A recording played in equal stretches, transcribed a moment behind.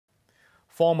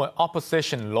Former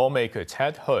opposition lawmaker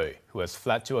Ted Hui, who has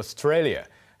fled to Australia,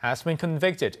 has been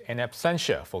convicted in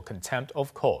absentia for contempt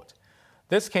of court.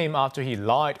 This came after he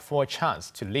lied for a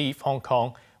chance to leave Hong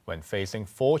Kong when facing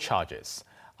 4 charges.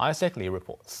 Isaac Lee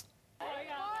reports.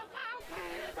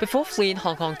 Before fleeing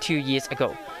Hong Kong 2 years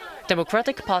ago,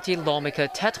 Democratic Party lawmaker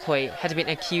Ted Hui had been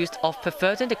accused of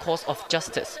perverting the course of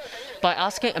justice by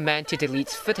asking a man to delete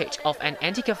footage of an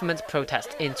anti-government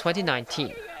protest in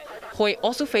 2019. Hui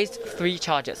also faced 3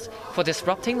 charges for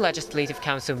disrupting Legislative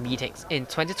Council meetings in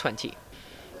 2020.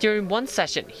 During one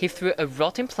session, he threw a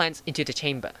rotting plant into the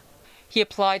chamber. He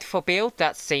applied for bail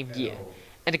that same year,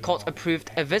 and the court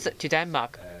approved a visit to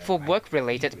Denmark for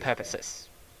work-related purposes.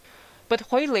 But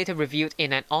Hui later revealed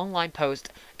in an online post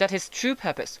that his true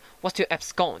purpose was to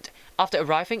abscond after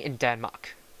arriving in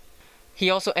Denmark. He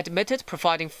also admitted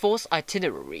providing false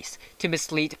itineraries to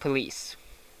mislead police.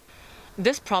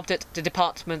 This prompted the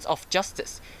Department of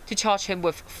Justice to charge him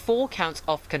with 4 counts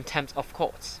of contempt of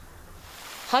court.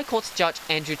 High Court Judge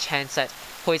Andrew Chan said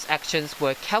Hui's actions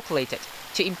were calculated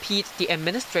to impede the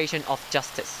administration of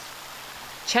justice.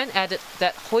 Chan added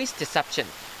that Hui's deception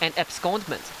and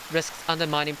abscondment risks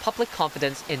undermining public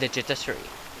confidence in the judiciary.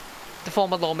 The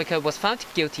former lawmaker was found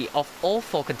guilty of all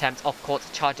 4 contempt of court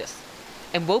charges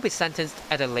and will be sentenced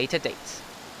at a later date.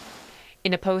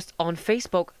 In a post on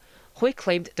Facebook, Hui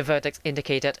claimed the verdicts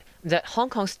indicated that Hong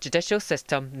Kong's judicial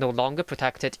system no longer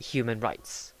protected human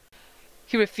rights.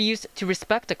 He refused to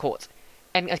respect the court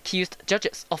and accused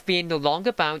judges of being no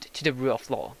longer bound to the rule of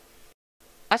law.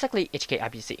 Isaac Lee,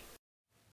 HKIBC.